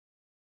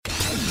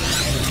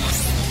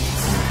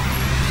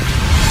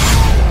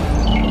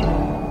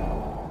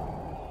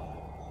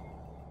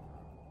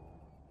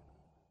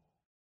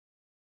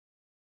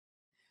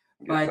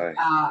But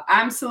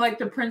I'm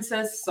Selector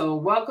Princess, so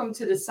welcome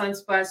to the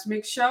Sunsplash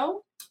Mix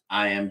Show.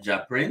 I am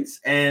Ja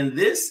Prince, and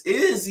this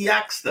is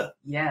Yaksta.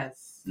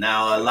 Yes.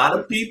 Now, a lot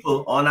of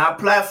people on our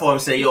platform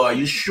say, yo, are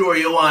you sure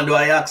you want to do a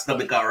Yaksta?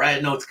 Because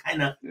right now it's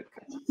kind of,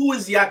 who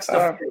is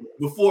Yaksta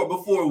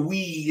before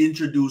we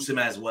introduce him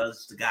as, well,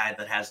 it's the guy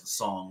that has the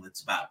song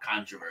that's about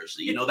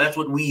controversy. You know, that's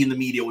what we in the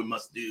media, we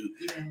must do.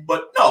 Yeah.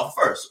 But no,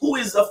 first, who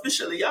is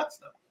officially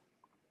Yaksta?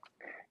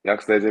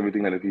 Yaksta is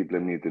everything that the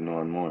people need to know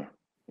and more.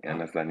 You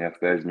understand?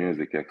 Yaksta is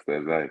music, Yaksta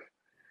is life.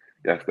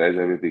 Yaksta is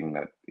everything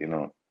that, you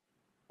know,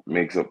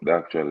 makes up the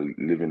actual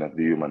living of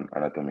the human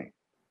anatomy.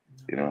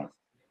 You know,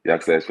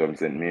 Yaksta is from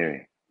St.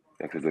 Mary.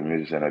 Yaksta is a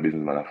musician, a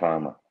businessman, a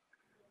farmer.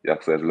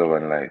 Yaksta is love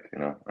and light, you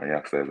know, and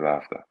Yaksta is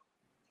laughter.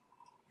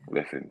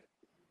 Blessings.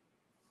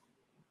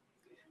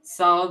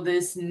 So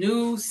this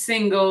new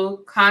single,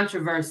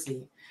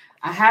 Controversy,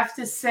 I have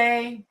to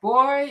say,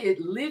 boy,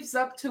 it lives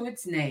up to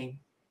its name.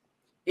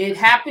 It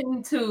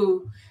happened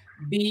to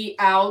be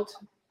out.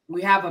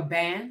 We have a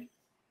band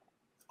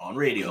on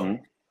radio,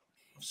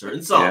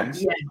 certain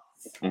songs. Yes.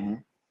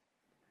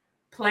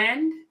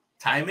 Planned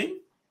timing.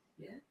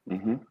 Yeah.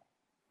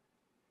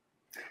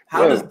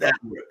 How does that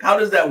work? How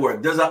does that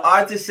work? Does an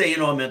artist say, you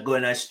know, I'm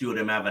going to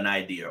studio, I have an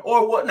idea,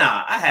 or what?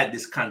 Nah, I had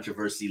this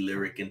controversy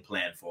lyric in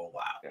plan for a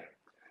while.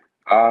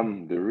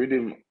 The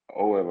rhythm,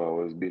 however,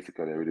 was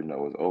basically a rhythm that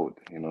was out,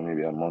 you know,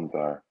 maybe a month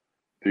or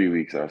 3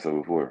 weeks or so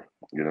before,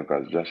 you know,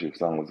 because Josh's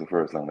song was the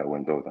first song that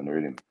went out on the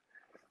rhythm.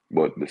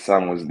 But the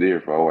song was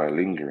there for a while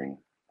lingering.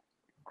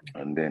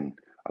 And then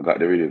I got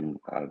the rhythm,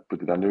 I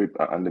put it on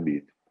the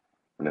beat,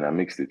 and then I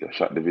mixed it, I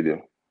shot the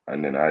video,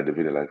 and then I had the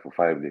video like for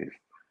 5 days.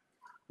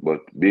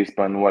 But based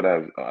on what I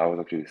was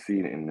actually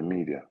seeing in the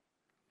media,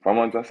 from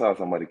once I saw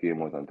somebody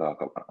came out and talk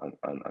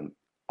and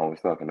I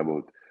was talking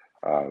about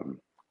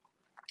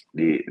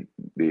the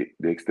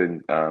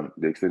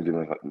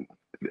extensiveness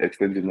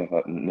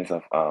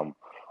of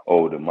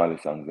all the Mali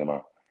songs them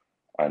are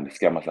and the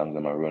scammer songs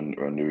them are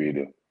run the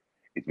radio.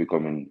 It's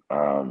becoming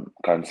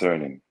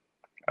concerning.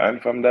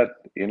 And from that,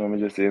 you know,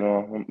 me just say, you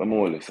know, I'm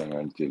all listening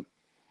until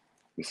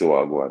we see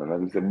what I go on. And I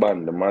just say,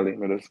 band the Mali,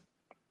 me just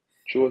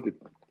shoot it,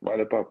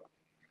 Mali pop.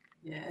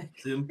 Yeah.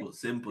 Simple.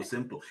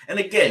 And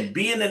again,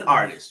 being an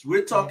artist,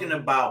 we're talking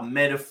about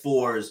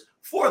metaphors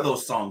for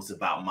those songs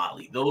about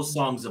Mali, those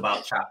songs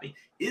about chopping.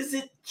 Is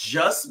it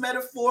just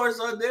metaphors,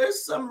 or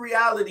there's some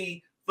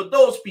reality for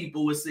those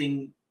people who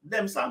sing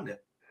them songs?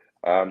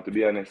 To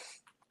be honest,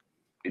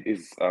 it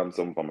is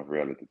some form of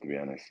reality, to be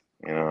honest.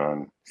 You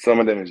know, some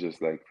of them is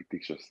just like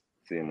fictitious,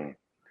 same way.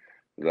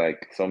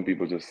 Like some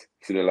people just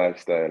see the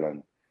lifestyle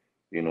and,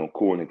 you know,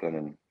 coin it and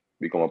then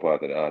become a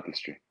part of the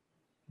artistry.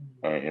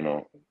 You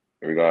know,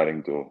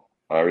 regarding to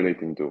or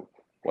relating to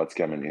what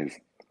scamming is.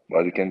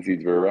 But you can see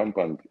it's very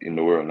rampant in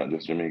the world, not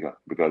just Jamaica,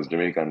 because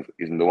Jamaicans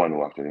isn't the one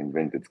who actually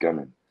invented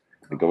scamming.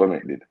 The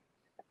government did.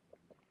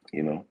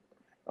 You know,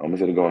 I'm going to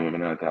say the government,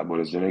 I'm not talking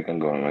about the Jamaican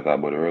government, I'm talking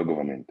about the real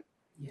government.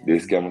 Yes. They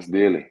scam us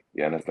daily.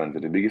 You understand? So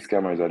the biggest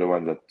scammers are the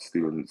ones that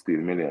steal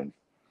millions.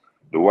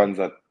 The ones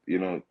that, you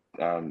know,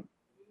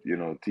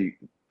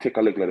 take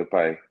a look at the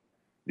pie,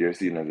 they're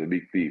seen as the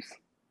big thieves.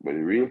 But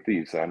the real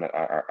thieves are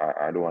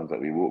the ones that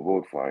we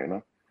vote for, you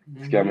know?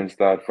 Scamming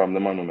start from the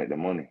man who make the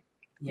money.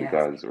 Yes.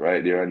 Because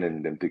right there and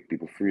then them take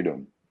people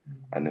freedom.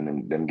 And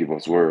then them give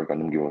us work and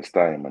them give us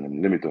time and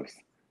them limit us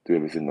to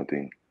every single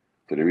thing.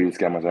 So the real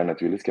scammers are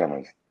not really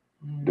scammers.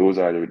 Those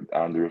are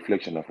the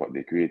reflection of what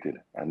they created.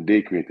 And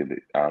they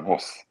created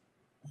us,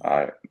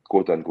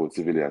 quote unquote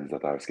civilians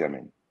that are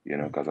scamming, you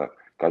know, because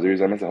the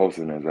reason I say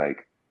hustling is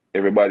like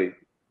everybody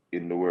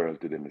in the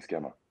world to them is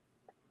scammer.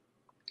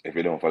 If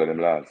you don't follow them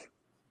laws.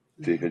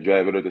 So if you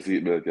drive without a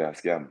seatbelt, you're a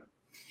scam.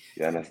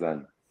 You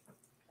understand?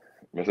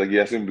 I'm give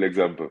you a simple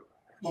example.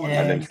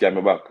 Yeah. And them scam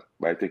you back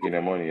by taking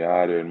your money, your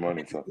hard-earned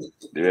money. So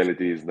the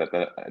reality is that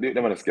they're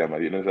not a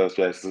scammer. You know, so I was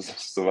trying to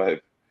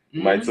survive.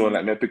 It might sound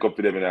like me pick up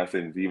to them in a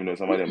sense, even though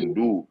some of them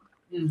do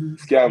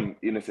scam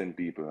innocent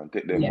people and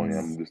take their money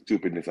and do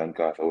stupidness and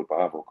cause out for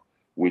havoc,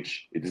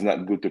 which it is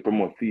not good to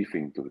promote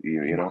thieving to,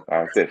 you know,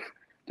 or theft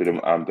to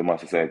them to my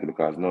society,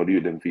 because now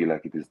you them feel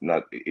like it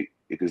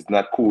is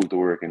not cool to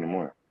work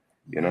anymore,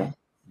 you know?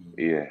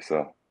 Yeah,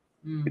 so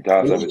it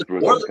has its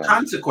pros and cons.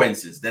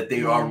 Consequences, that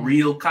they are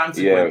real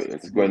consequences. Yeah,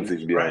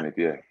 consequences behind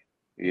it,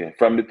 yeah.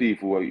 From the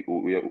thief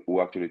who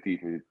actually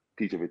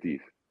teach of a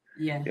thief.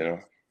 Yeah. You know?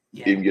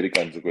 Yeah. Even get the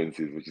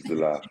consequences, which is the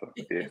last one.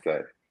 Yeah,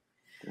 sorry.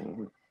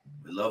 We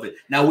love it.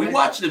 Now we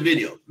watch the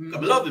video. I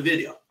love the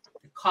video.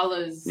 The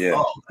colors,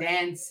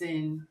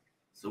 dancing,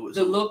 so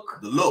the look.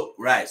 The look,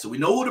 right. So we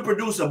know who the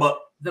producer, but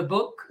the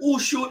book. Who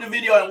shoot the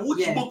video and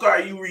which book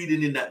are you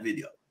reading in that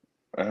video?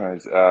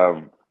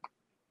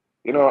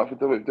 You know, to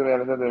be honest,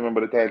 I don't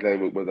remember the title of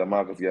the book, but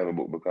Marcus gave a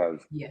book because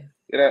you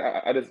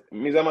know, I just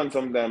me a man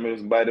sometimes I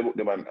just buy the book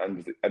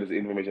and I just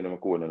information in my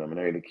code and I don't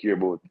really care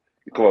about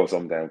the cover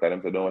sometimes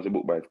because I don't watch the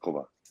book by its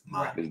cover.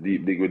 Right. It's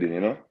deep dig within,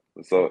 you know.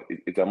 So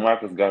it's a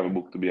Marcus Garvey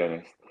book, to be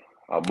honest.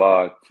 I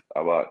bought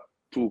about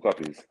 2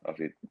 copies of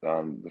it.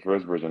 The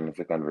first version and the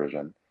second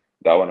version.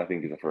 That one I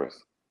think is the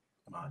first.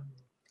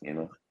 You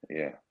know,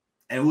 yeah.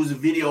 And who's the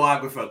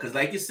videographer? Because,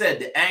 like you said,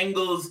 the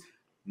angles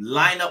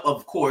line up,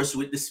 of course,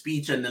 with the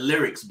speech and the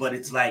lyrics. But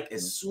it's like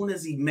as soon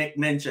as he make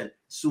mention,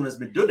 as soon as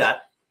me do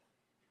that,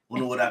 you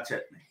know what I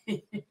check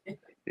me.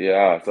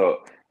 Yeah. So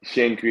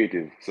Shane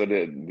Creative. So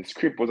the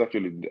script was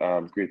actually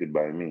created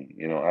by me.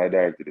 You know, I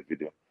directed the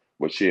video,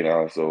 but Shane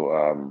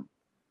also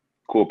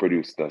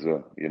co-produced as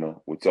well. You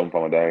know, with some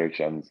form of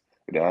directions,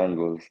 with the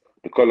angles,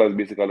 the colors.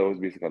 Basically, was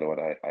basically what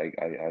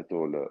I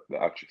told the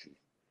actresses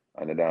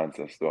and the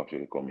dancers to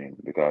actually come in,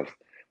 because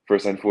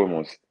first and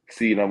foremost,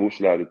 seeing a bush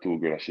lad with two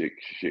girls shake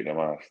them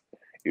ass,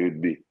 it would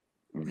be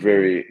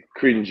very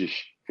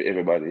cringish for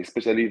everybody,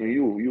 especially even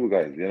you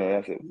guys. You know,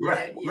 that's it.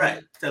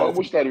 Right. How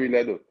bush lad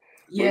really do?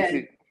 Yeah. But you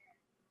see,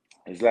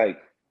 it's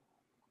like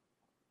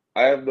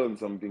I have done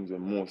some things that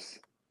most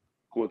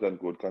quote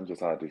unquote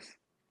conscious artists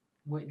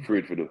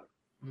afraid to do.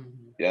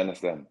 You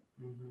understand?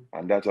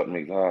 And that's what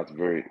makes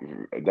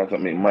that's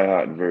what makes my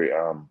heart very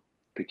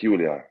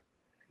peculiar.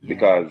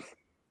 Because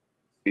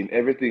in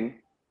everything,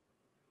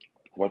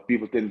 what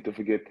people tend to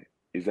forget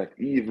is that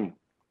even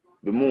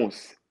the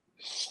most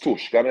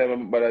stush, can I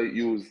remember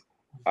use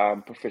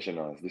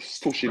professionals, the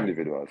stush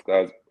individuals,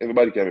 because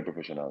everybody can be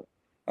professional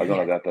as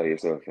long as you tie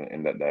yourself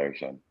in that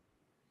direction.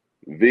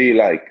 They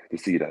like to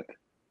see that.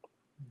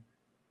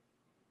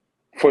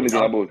 Funny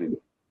thing about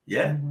it.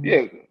 Yeah,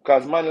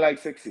 because man like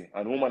sexy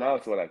and woman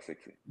also like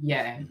sexy.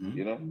 Yeah.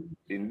 You know,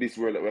 in this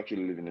world that we're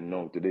actually living in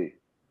now today.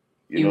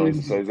 You know,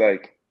 so it's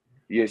like,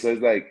 so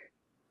it's like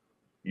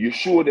you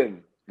show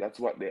them that's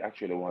what they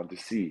actually want to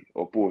see,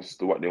 opposed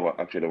to what they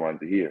actually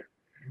want to hear.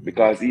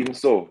 Because even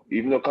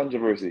though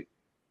controversy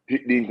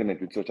hit the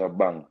internet with such a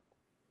bang,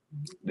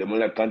 they will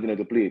not continue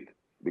to play it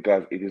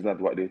because it is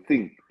not what they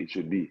think it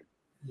should be.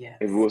 Yes.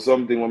 If it was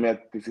something when we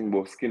had to sing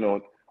about skin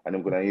out and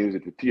I'm gonna use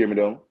it to tear me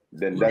down,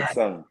 then that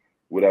song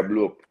would have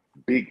blew up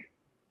big.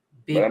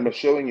 But I'm just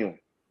showing you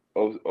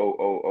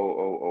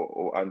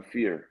how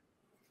unfair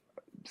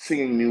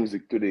singing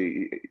music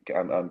today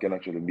can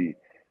actually be,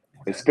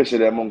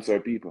 especially amongst our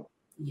people.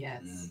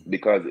 Yes.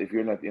 Because if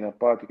you're not in a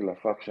particular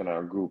faction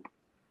or group,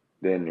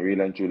 then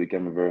really and truly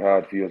can be very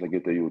hard for you to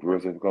get a youth,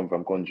 whereas if you come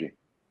from country.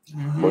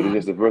 But it's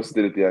just the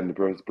versatility and the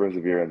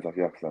perseverance of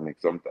Yaksa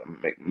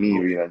make me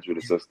really and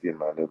truly sustain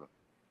my level.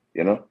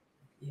 You know?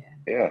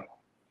 Yeah.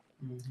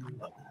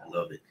 I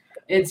love it.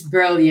 It's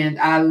brilliant.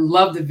 I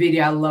love the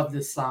video. I love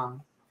the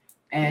song.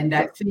 And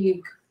I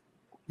think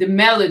the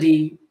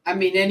melody, I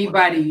mean,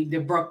 anybody, the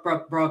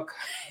Brook,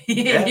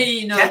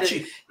 you know,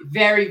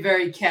 very,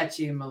 very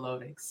catchy and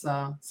melodic.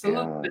 So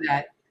salute for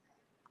that.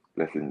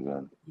 Blessings,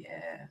 man.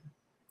 Yeah.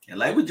 And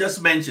like we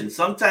just mentioned,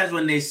 sometimes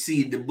when they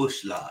see the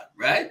bush lard,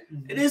 right?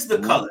 It is the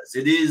colors,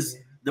 it is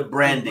the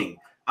branding.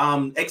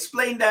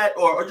 Explain that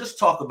or just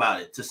talk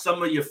about it to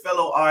some of your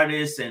fellow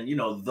artists and, you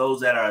know,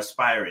 those that are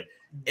aspiring.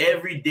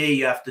 Every day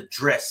you have to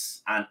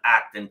dress and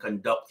act and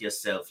conduct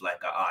yourself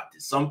like an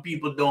artist. Some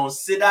people don't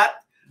see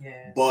that,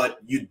 but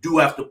you do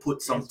have to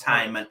put some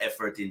time and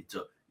effort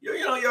into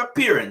your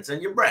appearance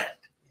and your brand.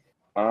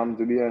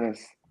 To be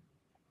honest,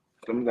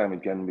 sometimes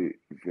it can be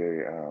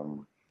very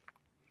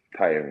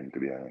tiring, to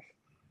be honest,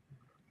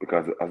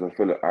 because as a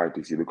fellow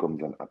artist, it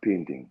becomes a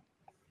painting,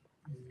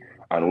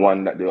 and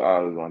one that they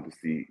always want to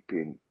see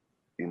paint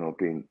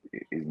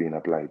is being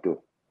applied to.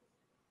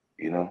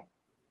 You know,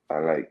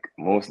 and like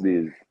most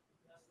days,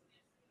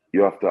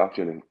 you have to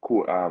actually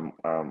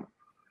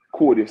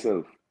code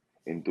yourself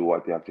into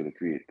what you actually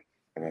create,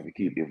 and you have to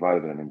keep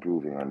evolving and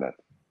improving on that.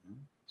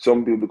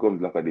 Some people become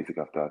lackadaisic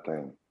after a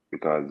time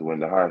because when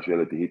the harsh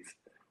reality hits,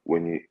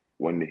 when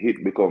the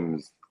hit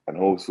becomes an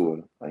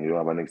household and you don't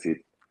have a next hit,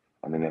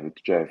 and then you have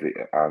to try to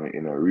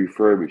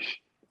refurbish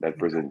that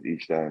present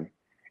each time,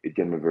 it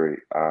can be very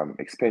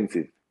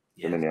expensive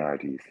for many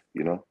artists.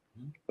 You know,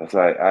 that's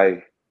why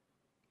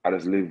I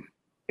just live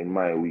in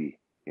my way.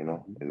 You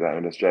know, is that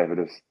I just try to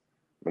just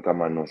make a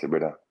man know, say,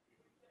 brother,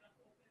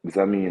 this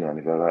is me, and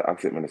if I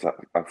accept me,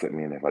 accept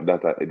me, and if I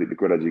the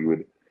crowd jig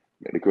with,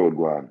 the crowd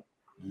go on.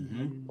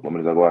 I'm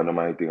just go on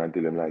my thing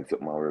until them like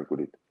something I work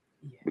with it.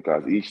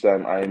 Because each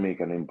time I make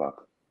an impact,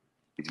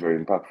 it's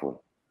very impactful,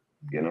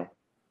 you know.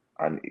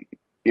 And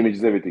image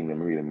is everything. Them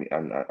really,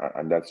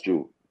 and that's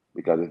true.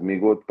 Because if me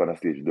go up on a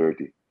stage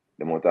dirty,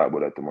 they won't talk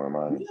about that tomorrow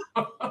morning.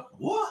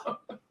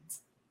 What?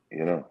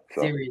 You know.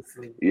 So,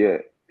 seriously. Yeah.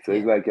 So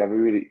it's like you have to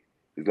really.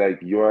 It's like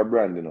you're a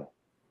brand, you know,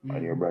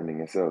 and you're branding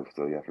yourself.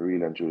 So you have to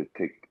really and truly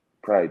take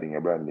pride in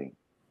your branding.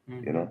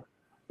 You know,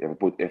 you have to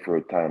put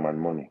effort, time, and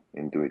money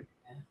into it.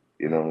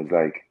 You know, it's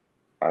like,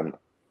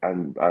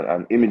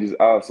 and image is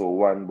also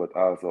one, but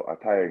also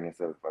attiring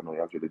yourself. I know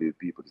you actually need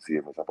people to see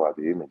him as a part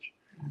of the image.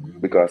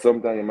 Because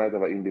sometimes you might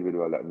have an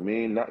individual that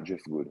may not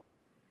dress good,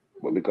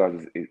 but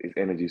because his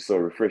energy is so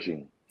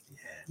refreshing,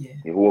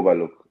 you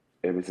overlook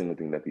every single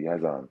thing that he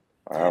has on,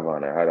 or have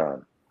on, or had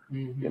on.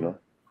 You know?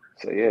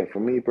 So yeah, for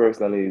me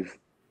personally,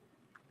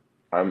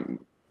 but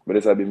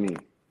this will be me.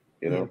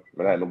 You know?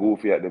 But I'm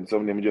goofy at them.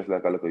 Some of them just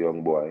like a little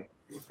young boy.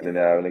 And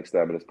then next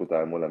time I just put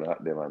on one and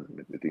hat them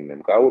and the thing them.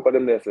 Because I hope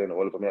them there saying,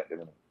 all come at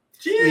them.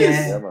 Jeez.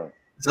 Yeah, man.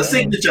 It's a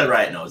signature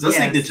right now. It's a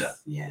signature.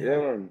 Yeah. Yeah,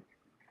 man.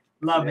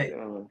 Love it.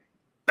 Yeah, man.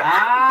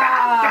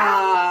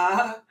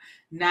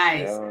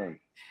 Nice. Yeah, man.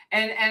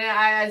 And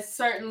I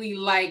certainly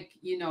like,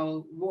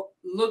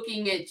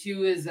 looking at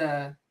you as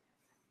a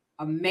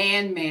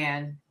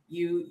man.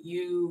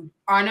 You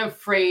aren't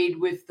afraid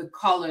with the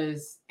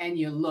colors and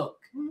your look.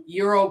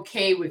 You're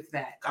okay with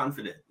that.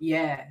 Confident.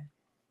 Yeah.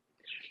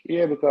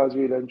 Yeah, because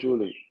really and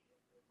truly,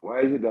 why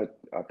is it that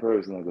a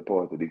person has the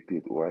power to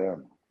dictate who I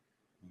am?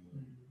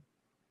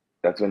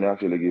 That's when they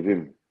actually give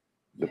him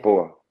the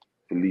power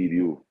to lead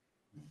you.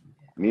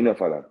 Me no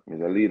follow, me's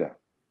a leader.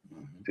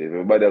 So if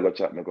everybody go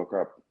chat, me go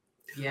crap.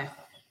 Yeah.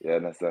 You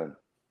understand?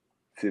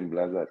 Simple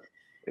as that.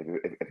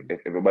 If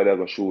everybody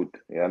go shoot,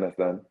 you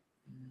understand?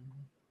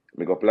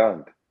 Me go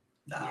plant.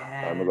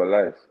 And me go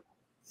life.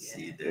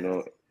 See You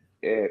know,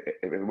 if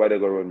everybody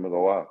go run, me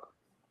go walk.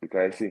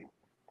 Because I see.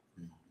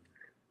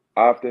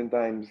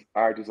 Oftentimes,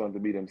 artists want to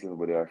be themselves,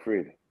 but they're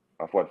afraid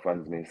of what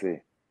fans may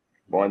say.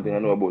 But one thing I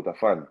know about a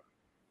fan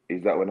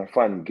is that when a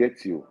fan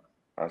gets you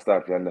and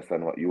start to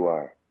understand what you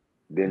are,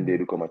 then they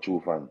become a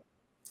true fan.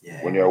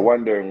 Yeah. When you're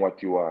wondering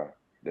what you are,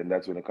 then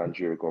that's when the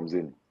contrary comes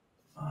in.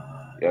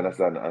 You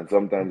understand? And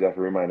sometimes you have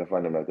to remind the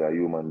fandom that they're a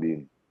human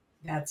being.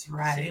 That's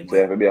right. So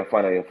you have to be a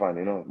fan of your fan,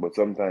 you know. But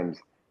sometimes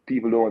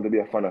people don't want to be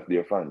a fan of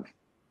their fans.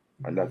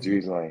 And that's the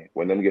reason why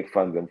when them get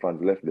fans, them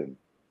fans left them.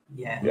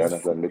 Yes. You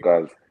understand?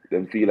 Because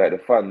them feel like the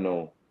fan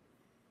now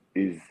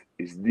is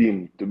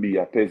deemed to be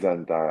a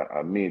peasant or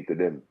a maid to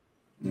them.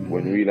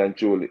 When real and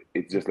truly,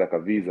 it's just like a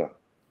visa.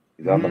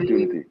 It's an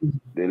opportunity.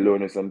 They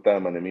learn it some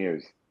time on them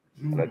ears.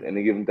 And at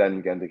any given time,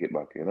 you can take it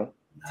back, you know?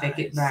 Take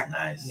it back.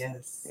 Nice.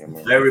 Yes. Yeah,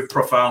 man. Very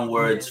profound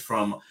words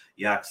from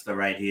Yaxter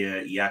right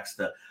here.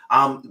 Yaxter.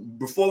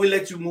 Before we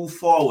let you move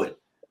forward,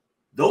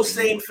 those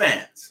same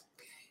fans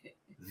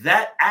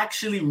that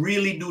actually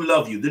really do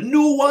love you, the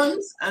new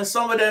ones, and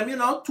some of them,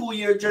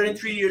 2-year journey,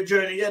 3-year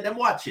journey, them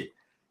watch it.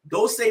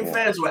 Those same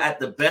fans were at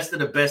the best of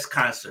the best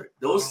concert.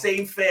 Those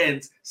same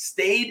fans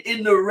stayed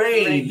in the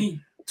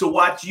rain to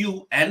watch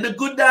you and the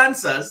good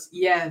dancers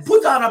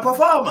put on a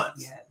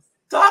performance. Yes.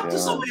 Talk to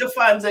some of your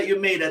fans that you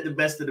made at the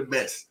best of the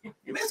best.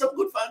 You made some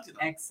good fans,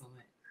 Excellent.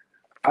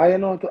 I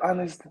know, to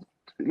honest,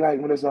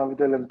 like, I just want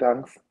to tell them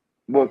thanks.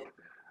 But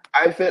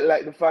I felt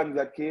like the fans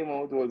that came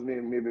out was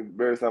maybe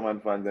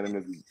Bersaman fans,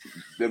 and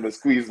them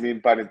squeeze me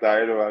in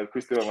Panita,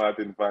 Christopher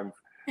Martin fans.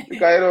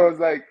 Because I was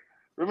like,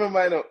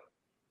 remember,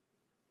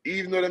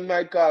 even though they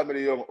might call me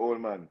the young old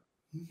man,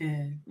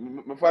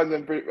 my fans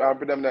are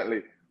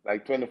predominantly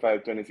like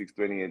 25, 26,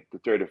 28 to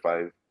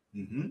 35.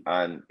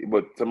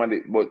 But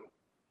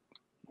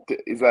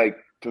it's like,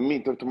 to me,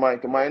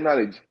 to my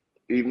knowledge,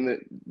 even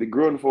the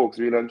grown folks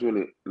really and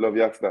truly love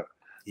Yaxter.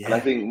 Yeah. And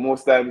I think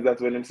most times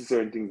that's when them see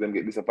certain things, them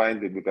get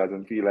disappointed because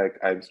they feel like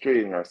I'm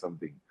straying or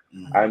something.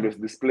 I'm just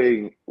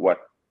displaying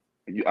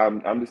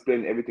I'm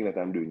displaying everything that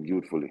I'm doing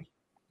youthfully.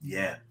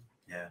 Yeah.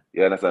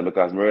 You understand?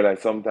 Because I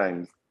realize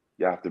sometimes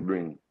you have to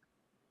bring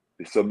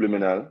the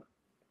subliminal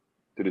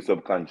to the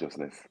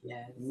subconsciousness.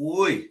 Yes.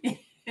 You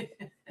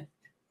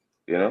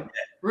know?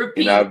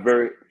 Repeat.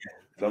 Sometimes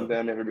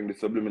you have to bring the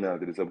subliminal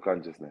to the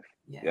subconsciousness.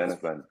 Yes. You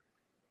understand?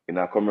 In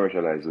a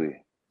commercialized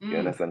way. You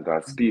understand?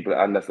 Because people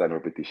understand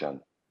repetition.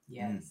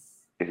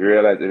 Yes. If you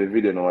realize every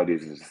video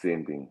nowadays is the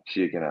same thing,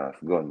 shaking ass,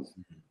 guns,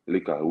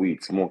 liquor,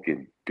 weed,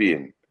 smoking,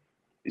 pain,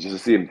 it's just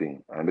the same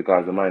thing. And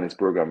because the mind is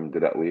programmed into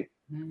that way,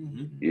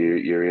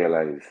 you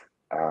realize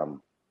our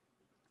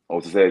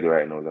society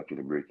right now is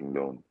actually breaking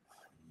down.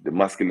 The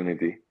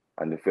masculinity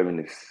and the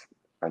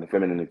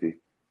femininity,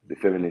 the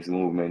feminist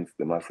movements,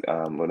 the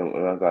masculine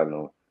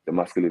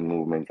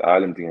movements,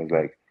 all them things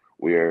like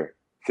we're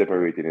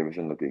separating every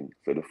single thing.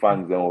 So the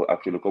fans don't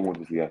actually come out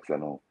to see Yaxter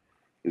now.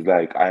 It's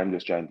like I'm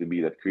just trying to be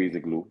that crazy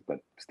glue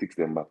that sticks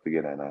them back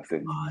together in a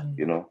sense,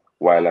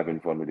 while having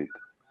fun with it.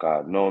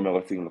 Because now I'm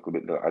going to sing a little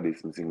bit of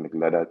this, sing a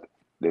little of that,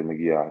 then we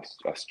give a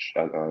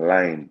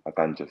line, a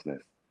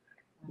consciousness.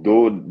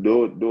 Though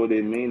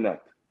they may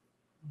not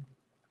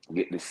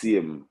get the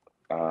same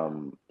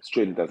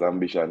strength as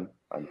Ambition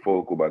and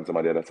Folkub and some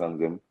of the other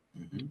songs,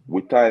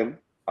 with time,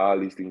 all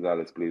these things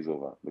always plays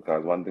over.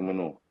 Because one thing we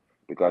know,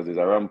 because there's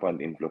a rampant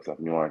influx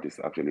of new artists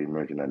actually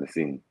emerging on the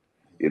scene,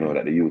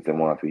 that the youth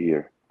want to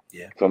hear.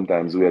 Yeah.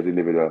 Sometimes we as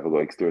individuals have to go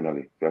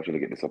externally to actually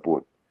get the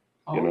support.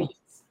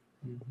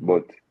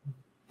 But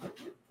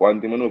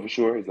one thing I know for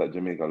sure is that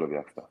Jamaica love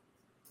Yaxter.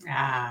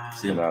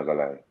 I'm not gonna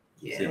lie.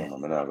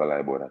 I'm not gonna lie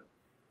about that.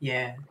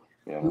 Yeah.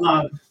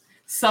 Love.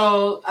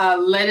 So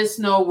let us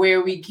know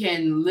where we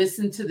can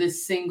listen to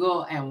this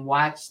single and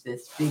watch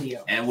this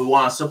video. And we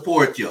want to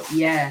support you.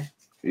 Yeah.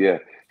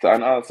 So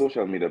on all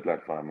social media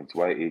platforms, it's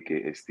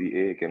YAKSTA.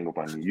 You can go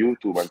on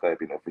YouTube and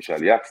type in official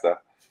Yaxter.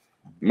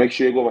 Make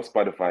sure you go over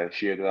Spotify,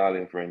 share it with all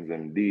your friends,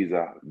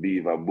 Deezer,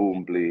 Beaver,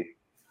 Boomplay.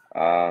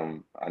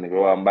 And if you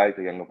want to buy it,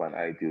 you can go on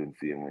iTunes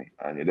same way.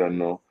 And you don't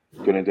know,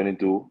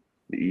 2022,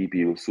 the EP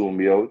will soon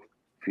be out,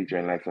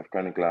 featuring likes of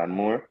Chronicle and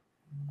more.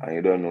 And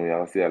you don't know,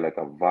 you'll see like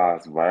a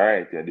vast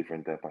variety of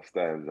different type of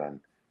styles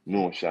and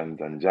notions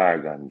and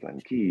jargons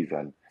and keys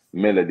and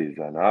melodies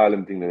and all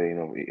them things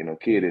that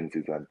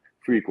cadences and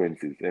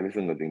frequencies, every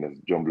single thing that's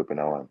jumbled up in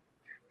one.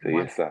 So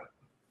yes, sir.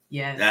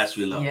 Yes. That's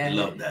we love. We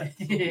love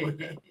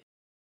that.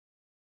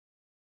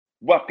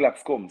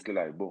 Wacklax comes to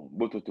life, boom,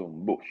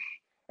 bututum, bush.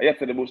 I have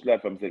to the bush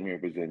life I'm saying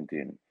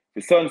representing.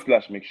 The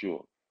Sunsplash make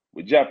sure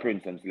with Ja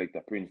Prince and select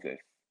a princess.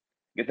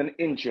 Get an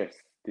interest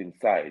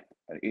inside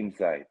and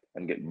inside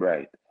and get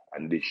bright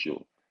on this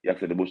show. You have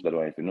to the bush that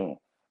one if you know.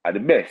 Are the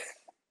best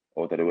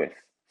out of the West.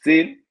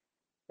 See?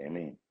 I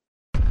mean.